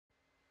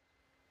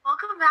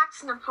welcome back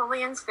to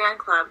Napoleon's Fan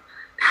Club.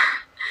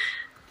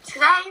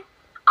 Today,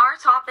 our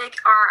topic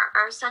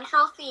are our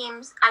central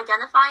themes,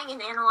 identifying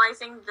and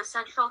analyzing the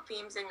central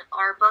themes in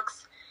our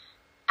books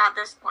at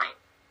this point.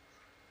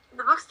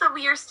 The books that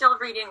we are still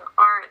reading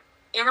are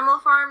Animal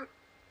Farm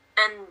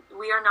and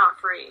We Are Not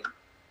Free.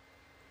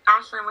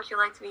 Ashlyn, would you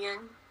like to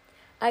begin?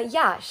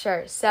 Yeah,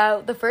 sure.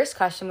 So the first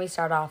question we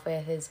start off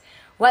with is,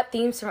 what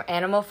themes from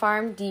Animal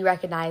Farm do you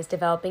recognize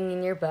developing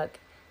in your book,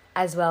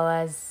 as well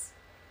as...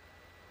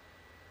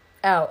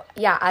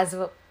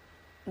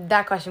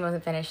 that question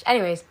wasn't finished.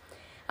 Anyways,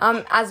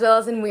 as well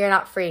as in We Are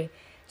Not Free.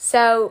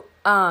 So,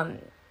 I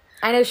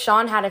know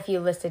Sean had a few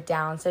listed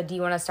down, so do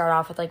you want to start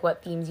off with,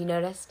 what themes you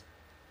noticed?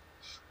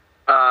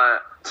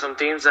 Some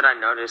themes that I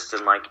noticed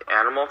in,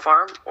 Animal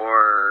Farm,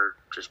 or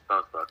just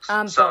both books?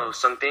 Both.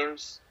 Some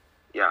themes...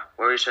 Yeah,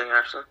 what were you saying,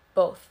 Ashley?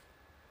 Both.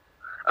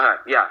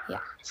 Yeah. Yeah.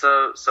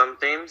 So, some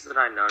themes that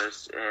I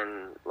noticed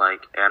in,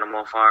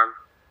 Animal Farm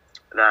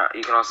that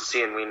you can also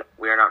see in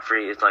We Are Not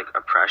Free is,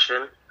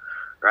 oppression,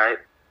 right?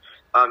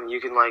 You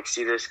can,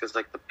 see this because,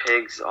 the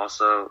pigs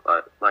also,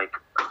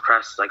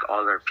 oppressed,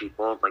 all their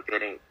people.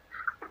 The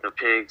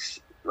pigs,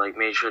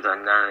 made sure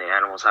that none of the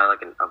animals had,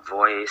 a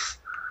voice,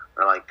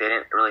 or, they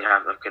didn't really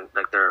have,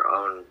 their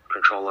own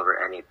control over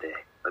anything.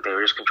 They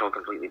were just controlled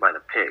completely by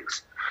the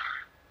pigs.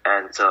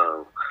 And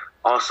so,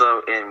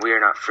 also in We Are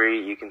Not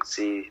Free, you can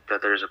see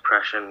that there's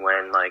oppression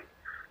when,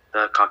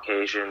 the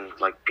Caucasian,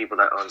 people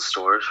that own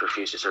stores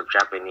refuse to serve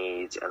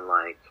Japanese, and,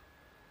 and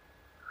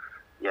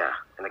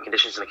the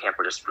conditions in the camp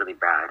were just really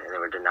bad, and they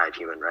were denied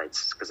human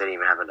rights because they didn't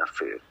even have enough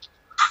food.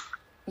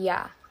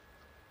 Yeah.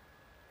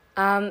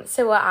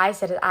 So what I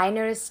said is I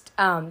noticed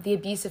the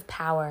abuse of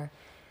power,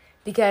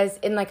 because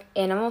in,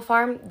 Animal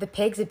Farm, the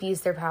pigs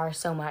abused their power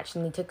so much,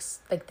 and they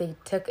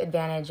took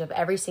advantage of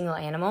every single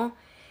animal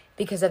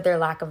because of their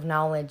lack of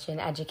knowledge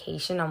and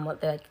education on what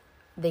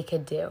they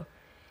could do.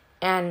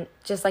 And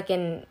just like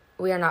in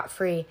We Are Not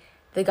Free,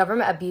 the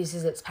government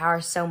abuses its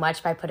power so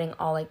much by putting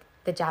all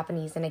the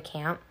Japanese in a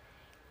camp.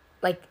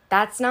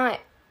 That's not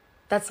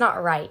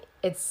right.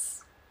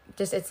 It's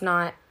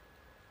not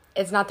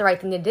the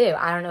right thing to do.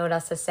 I don't know what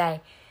else to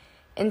say.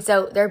 And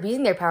so they're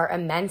abusing their power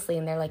immensely,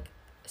 and they're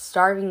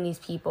starving these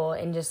people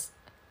in just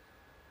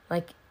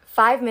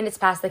 5 minutes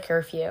past the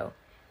curfew.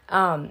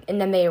 And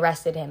then they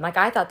arrested him.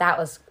 I thought that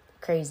was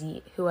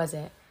crazy. Who was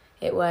it?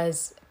 It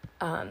was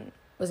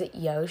it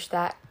Yosh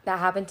that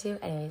happened to?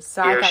 Anyways,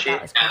 so Yoshi? I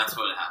thought that was crazy. Yeah, that's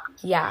what it happened.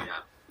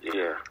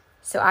 Yeah.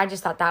 So I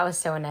just thought that was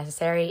so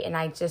unnecessary, and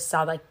I just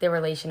saw the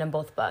relation in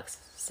both books.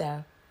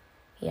 So,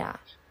 yeah.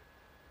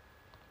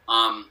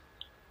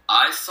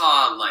 I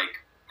saw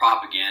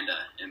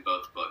propaganda in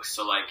both books.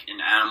 So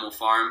in Animal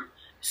Farm,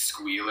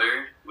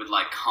 Squealer would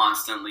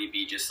constantly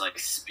be just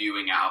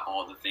spewing out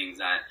all the things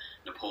that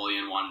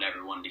Napoleon wanted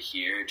everyone to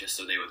hear, just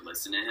so they would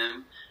listen to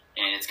him.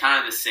 And it's kind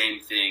of the same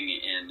thing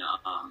in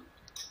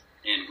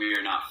We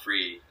Are Not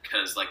Free,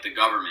 because the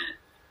government,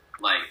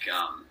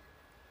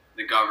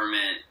 the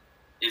government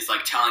is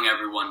telling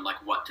everyone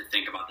what to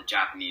think about the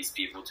Japanese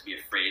people, to be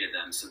afraid of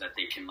them, so that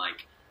they can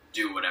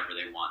do whatever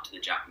they want to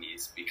the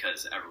Japanese,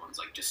 because everyone's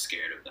just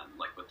scared of them,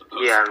 with the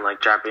posters. Yeah, and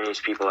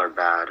Japanese people are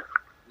bad.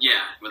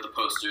 Yeah, with the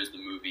posters, the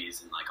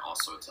movies, and all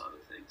sorts of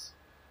other things.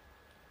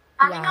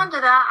 Adding on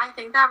to that, I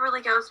think that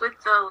really goes with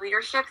the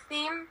leadership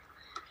theme,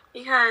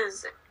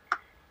 because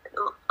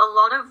a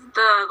lot of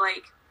the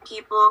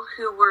people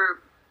who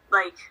were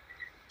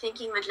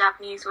thinking the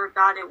Japanese were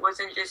bad, it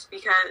wasn't just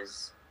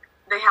because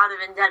they had a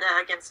vendetta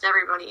against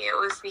everybody. It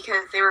was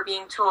because they were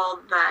being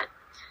told that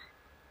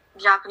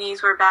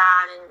Japanese were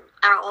bad and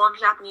all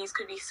Japanese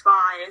could be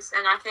spies.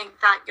 And I think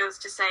that goes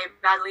to say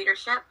bad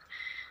leadership,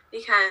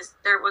 because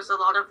there was a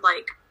lot of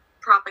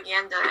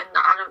propaganda, and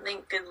I don't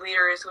think good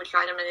leaders would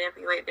try to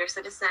manipulate their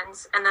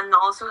citizens. And then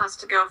also has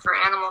to go for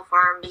Animal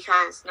Farm,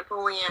 because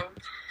Napoleon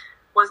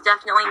was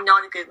definitely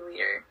not a good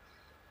leader,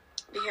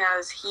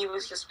 because he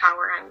was just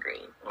power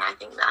hungry. And I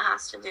think that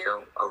has to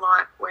do a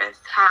lot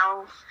with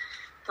how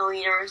the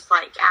leaders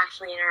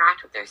actually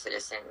interact with their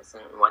citizens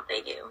and what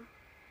they do.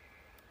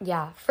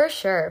 Yeah, for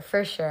sure.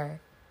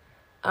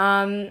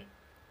 Okay,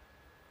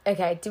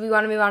 do we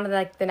want to move on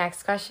to the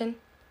next question?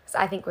 Because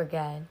I think we're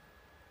good.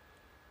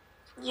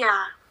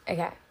 Yeah.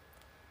 Okay.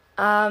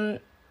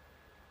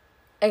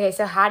 Okay,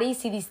 so how do you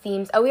see these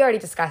themes? Oh, we already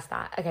discussed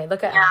that. Okay,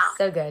 look at us.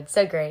 So good.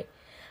 So great.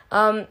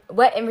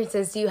 What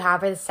inferences do you have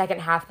for the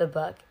second half of the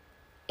book?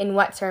 In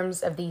what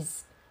terms of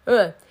these...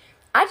 I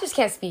just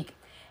can't speak.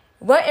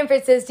 What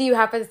inferences do you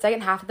have for the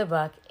second half of the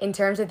book in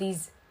terms of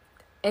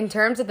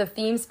the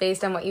themes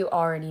based on what you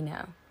already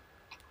know?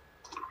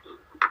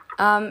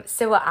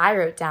 So what I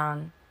wrote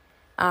down,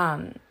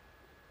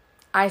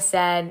 I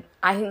said,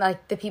 I think,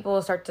 the people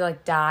will start to,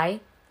 die,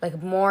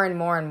 more and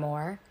more and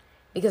more,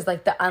 because,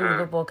 the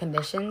unlivable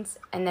conditions,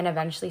 and then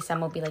eventually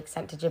some will be,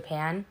 sent to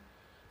Japan,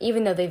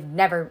 even though they've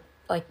never,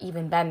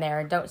 even been there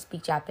and don't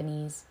speak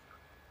Japanese,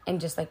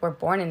 and just, were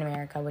born in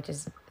America, which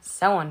is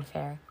so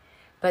unfair.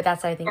 But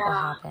that's what I think will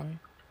happen.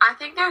 I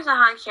think there's a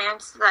high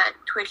chance that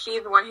Twitchy,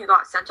 the one who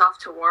got sent off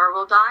to war,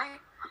 will die,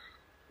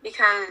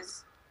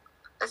 because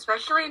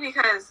especially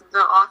because the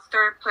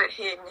author put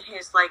in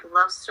his like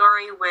love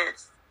story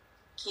with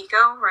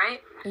Kiko,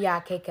 right? Yeah,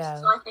 Keiko.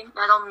 So I think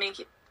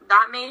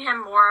that made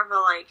him more of a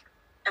like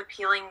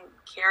appealing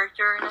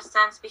character in a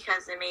sense,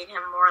 because it made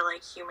him more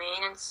like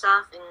humane and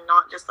stuff, and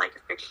not just like a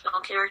fictional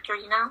character,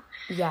 you know?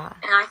 Yeah.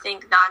 And I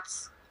think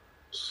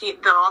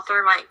the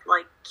author might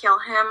like kill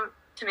him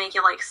to make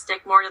it like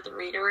stick more to the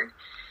reader,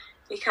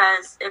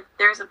 because if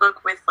there's a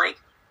book with like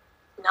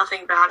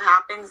nothing bad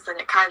happens, then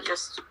it kind of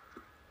just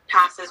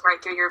passes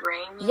right through your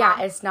brain.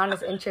 Yeah, it's not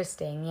as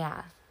interesting.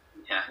 Yeah.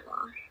 Yeah.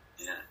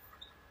 Yeah.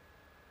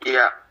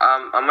 Yeah,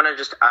 I'm gonna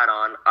just add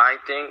on.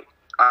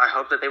 I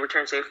hope that they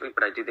return safely,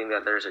 but I do think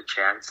that there's a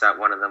chance that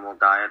one of them will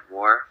die at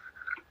war.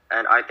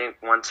 And I think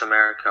once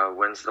America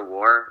wins the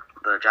war,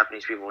 the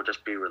Japanese people will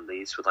just be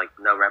released with like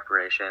no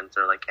reparations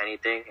or like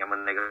anything. And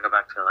when they go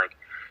back to like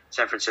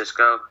San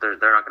Francisco, they're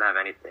not gonna have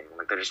anything.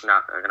 Like they're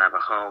gonna have a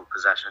home,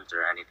 possessions,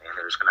 or anything. And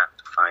they're just gonna have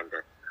to find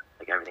it,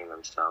 like everything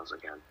themselves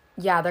again.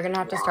 Yeah, they're gonna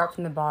have to start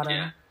from the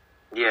bottom.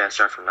 Yeah,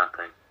 start from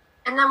nothing.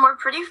 And then we're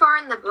pretty far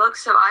in the book,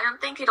 so I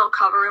don't think it'll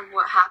cover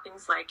what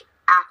happens like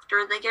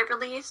after they get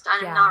released.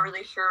 I'm not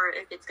really sure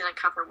if it's gonna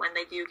cover when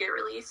they do get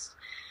released.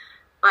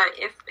 But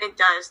if it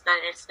does, then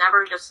it's not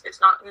gonna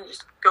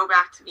just go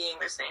back to being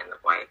the same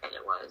way that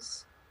it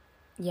was.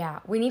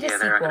 Yeah, we need a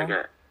sequel. They're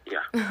not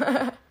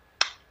gonna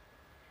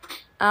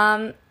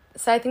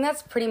So I think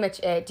that's pretty much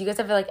it. Do you guys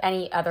have like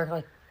any other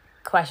like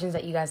questions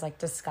that you guys like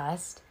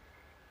discussed,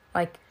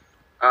 like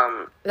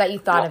that you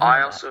thought of?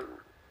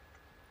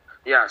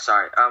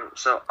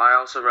 So I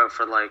also wrote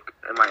for like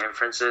in my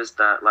inferences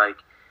that like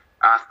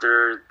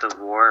after the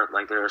war,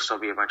 like there will still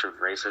be a bunch of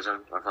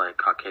racism of like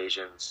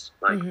Caucasians,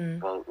 like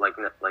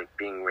like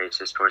being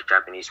racist towards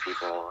Japanese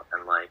people,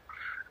 and like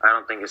I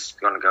don't think it's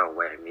going to go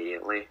away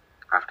immediately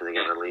after they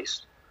get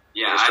released.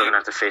 Yeah, they're still going to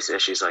have to face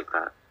issues like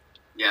that.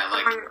 Yeah,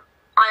 like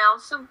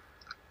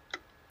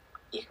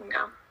you can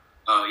go.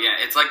 Oh yeah,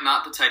 it's like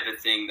not the type of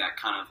thing that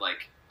kind of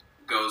like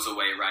goes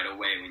away right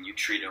away when you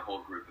treat a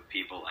whole group of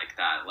people like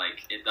that.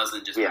 Like it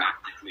doesn't just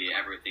magically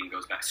everything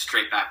goes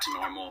straight back to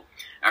normal.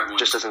 Everyone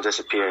just doesn't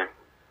disappear.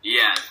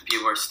 Yeah,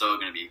 people are still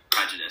going to be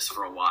prejudiced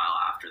for a while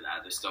after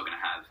that. They're still going to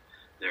have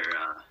their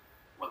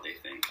what they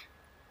think.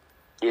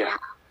 Yeah.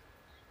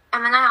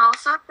 And then I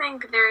also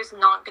think there's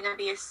not going to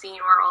be a scene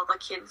where all the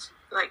kids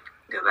like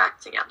go back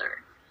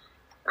together.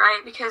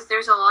 Right? Because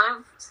there's a lot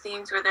of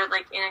scenes where they're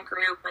like in a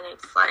group and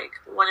it's like,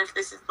 what if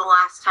this is the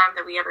last time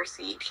that we ever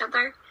see each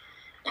other?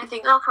 I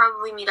think they'll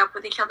probably meet up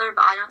with each other,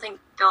 but I don't think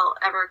they'll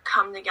ever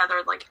come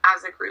together like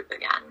as a group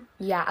again.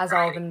 Yeah, as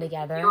all of them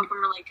together. People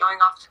are like going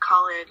off to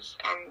college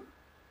and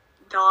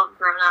they'll have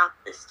grown up.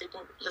 This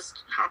didn't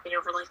just happen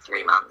over like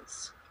 3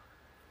 months.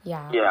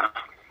 Yeah. Yeah.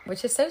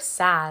 Which is so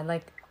sad.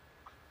 Like,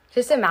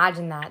 just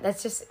imagine that.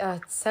 That's just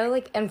it's so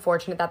like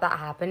unfortunate that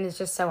happened. It's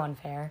just so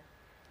unfair.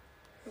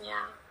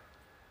 Yeah.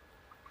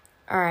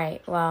 All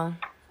right. Well,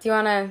 do you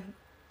want to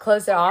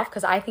close it off?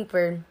 Because I think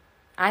we're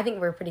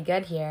pretty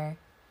good here.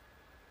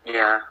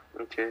 Yeah,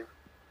 me too.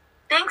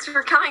 Thanks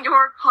for coming to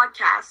our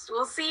podcast.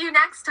 We'll see you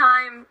next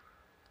time.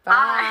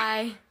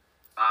 Bye.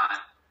 Bye.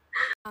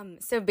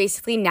 So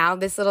basically now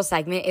this little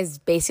segment is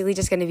basically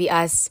just going to be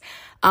us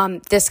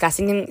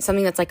discussing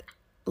something that's like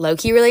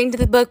low-key relating to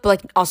the book, but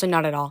like also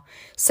not at all.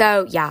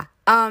 So yeah,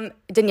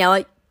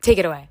 Daniela, take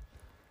it away.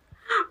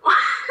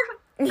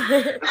 Okay,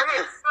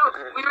 so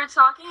we were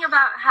talking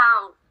about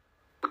how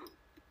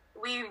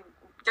we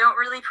don't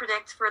really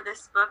predict for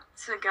this book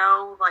to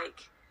go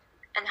like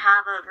and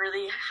have a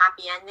really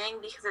happy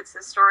ending because it's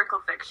historical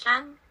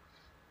fiction.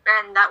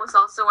 And that was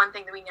also one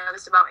thing that we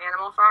noticed about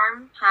Animal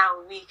Farm,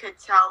 how we could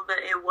tell that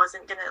it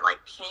wasn't going to, like,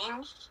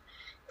 change.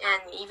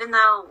 And even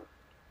though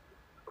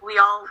we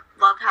all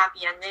love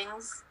happy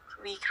endings,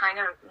 we kind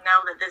of know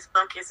that this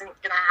book isn't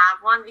going to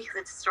have one because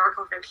it's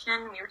historical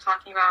fiction. We were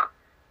talking about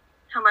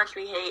how much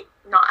we hate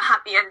not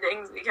happy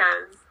endings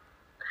because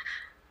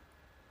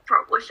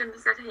probably shouldn't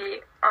have said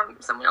hate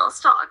someone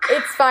else talk.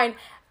 It's fine.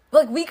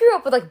 Like, we grew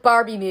up with, like,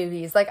 Barbie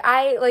movies. Like,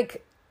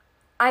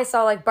 I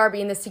saw, like, Barbie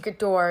and the Secret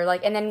Door,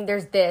 like, and then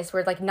there's this,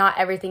 where, like, not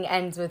everything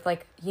ends with,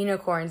 like,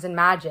 unicorns and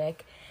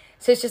magic.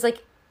 So it's just,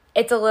 like,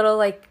 it's a little,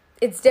 like,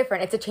 it's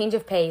different. It's a change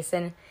of pace,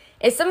 and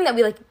it's something that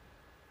we, like,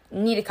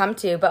 need to come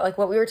to, but, like,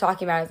 what we were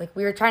talking about is, like,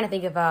 we were trying to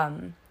think of,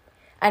 a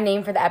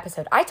name for the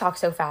episode. I talk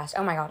so fast.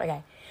 Oh, my God,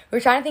 okay. We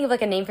were trying to think of,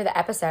 like, a name for the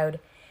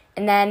episode,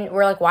 and then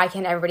we're like, why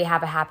can't everybody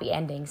have a happy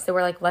ending? So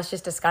we're like, let's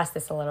just discuss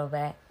this a little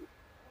bit.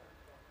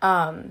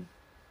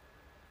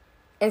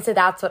 And so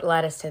that's what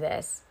led us to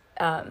this.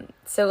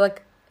 So,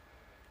 like,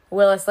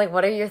 Willis, like,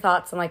 what are your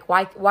thoughts on, like,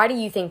 why do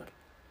you think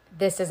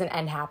this doesn't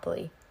end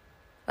happily?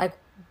 Like,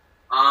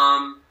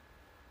 I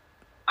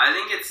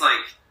think it's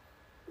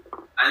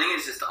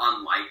just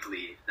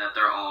unlikely that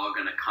they're all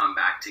gonna come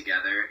back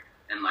together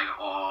and, like,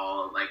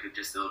 all, like,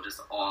 they'll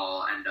just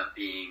all end up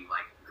being,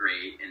 like,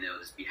 great and they'll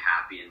just be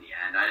happy in the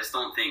end. I just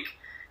don't think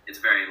it's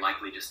very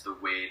likely just the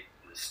way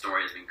the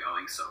story has been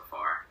going so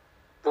far.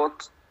 Well,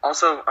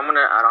 also, I'm going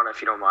to add on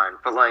if you don't mind,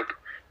 but, like,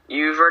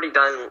 you've already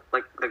done,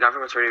 like, the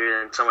government's already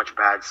done so much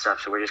bad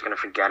stuff, so we're just going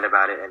to forget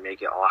about it and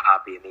make it all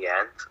happy in the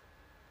end.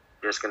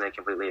 You're just going to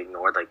completely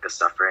ignore, like, the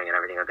suffering and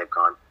everything that they've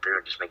gone through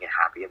and just make it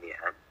happy in the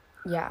end.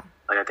 Yeah.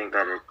 Like, I think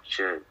that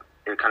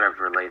it kind of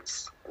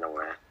relates in a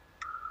way.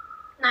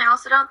 And I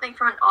also don't think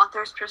from an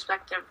author's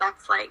perspective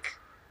that's, like,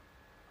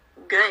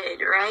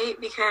 good, right?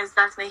 Because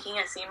that's making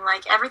it seem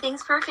like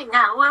everything's perfect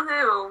now,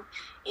 woohoo!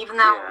 Even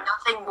though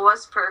nothing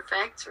was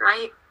perfect,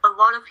 right? A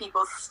lot of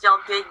people still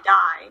did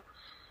die.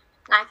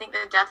 And I think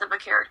the death of a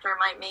character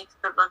might make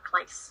the book,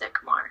 like, stick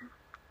more.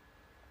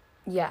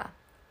 Yeah.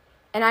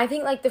 And I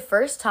think, like, the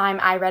first time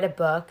I read a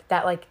book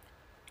that, like,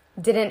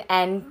 didn't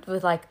end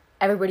with, like,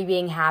 everybody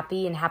being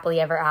happy and happily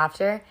ever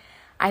after,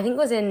 I think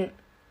was in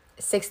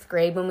 6th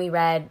grade when we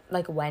read,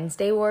 like,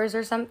 Wednesday Wars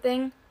or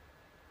something.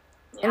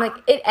 Yeah. And,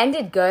 like, it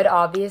ended good,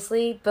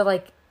 obviously, but,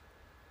 like,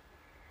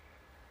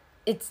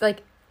 it's,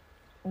 like,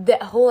 the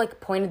whole, like,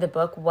 point of the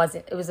book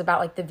it was about,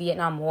 like, the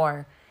Vietnam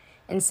War.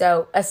 And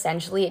so,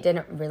 essentially, it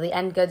didn't really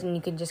end good, and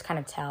you can just kind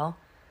of tell.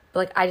 But,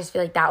 like, I just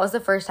feel like that was the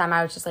first time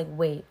I was just like,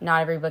 wait,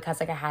 not every book has,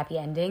 like, a happy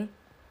ending.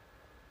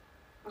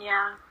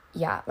 Yeah.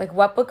 Yeah. Like,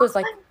 what book was,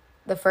 like,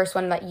 the first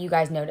one that you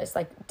guys noticed,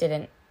 like,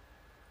 didn't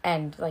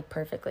end, like,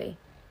 perfectly?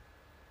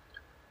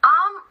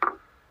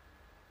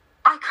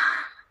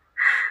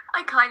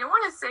 I kind of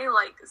want to say,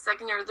 like,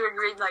 2nd or 3rd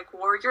grade, like,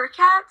 Warrior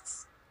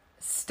Cats.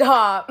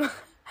 Stop.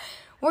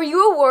 Were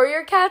you a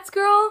Warrior Cats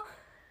girl?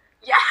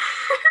 Yeah.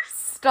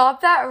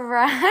 Stop that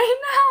right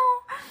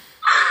now.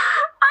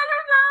 I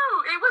don't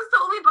know. It was the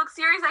only book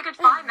series I could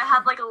find that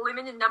had, like, a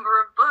limited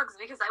number of books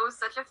because I was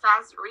such a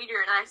fast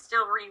reader and I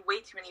still read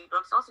way too many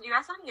books. Also, do you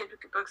guys have any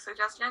good book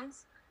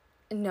suggestions?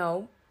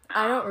 No,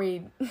 I don't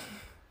read.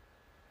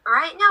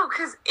 Right? No,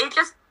 because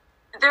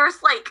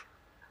there's, like,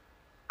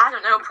 I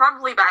don't know,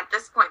 probably by at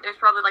this point, there's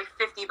probably, like,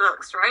 50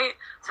 books, right?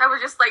 So I was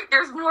just like,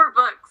 there's more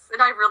books,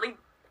 and I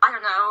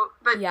don't know,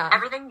 but yeah.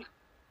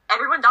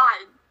 Everyone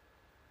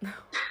died.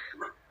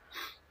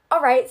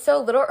 All right, so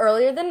a little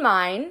earlier than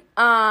mine.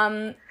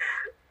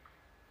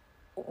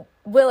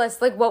 Willis,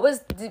 like, what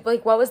was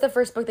the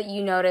first book that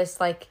you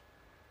noticed, like,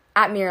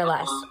 at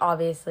Mirrorless,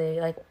 obviously?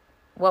 Like,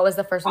 what was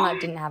the first one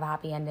that didn't have a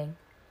happy ending?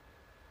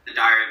 The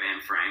Diary of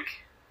Anne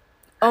Frank.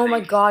 Oh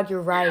my God,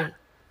 you're right. Yeah,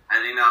 I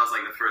think that was,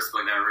 like, the first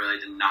book that really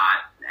did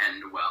not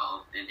end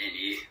well in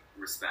any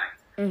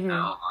respect at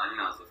all. I think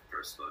that was the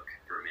first book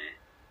for me.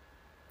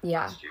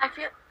 Yeah.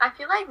 I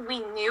feel like we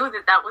knew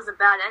that was a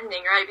bad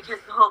ending, right? Because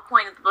the whole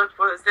point of the book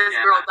was this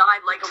girl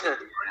died, like, a week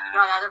before she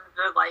got out of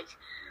the, like,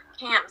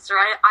 camps,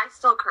 right? I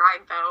still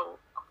cried, though,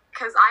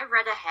 because I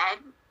read ahead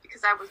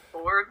because I was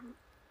bored,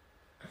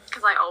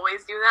 because I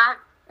always do that.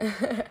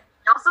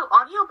 Also,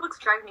 audiobooks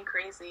drive me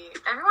crazy.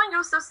 Everyone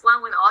goes so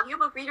slow, and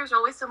audiobook readers are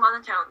always so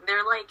monotone.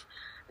 They're like,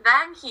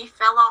 then he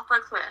fell off a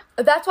cliff.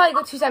 That's why I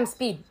go 2 times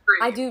speed.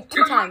 I do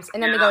 2 times,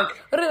 and then they go,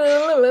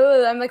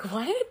 like, I'm like,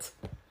 what?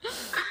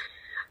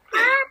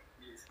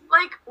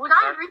 Like, when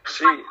I read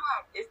my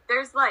head,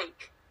 there's,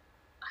 like,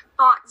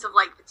 thoughts of,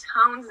 like, the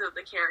tones of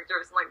the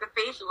characters and, like, the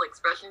facial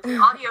expressions. In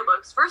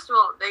audiobooks, first of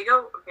all, they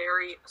go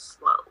very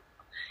slow.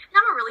 And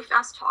I'm a really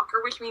fast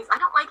talker, which means I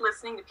don't like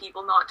listening to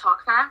people not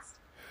talk fast.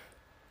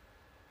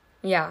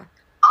 Yeah.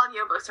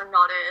 Audiobooks are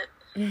not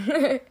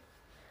it.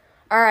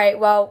 All right,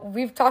 well,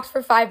 we've talked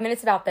for 5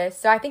 minutes about this,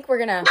 so I think we're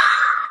going to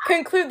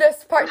conclude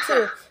this part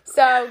 2.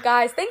 So,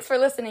 guys, thanks for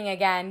listening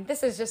again.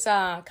 This is just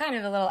kind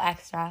of a little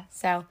extra.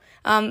 So,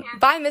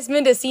 bye, Miss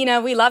Mendocino.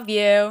 We love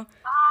you.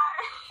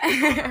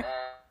 Bye.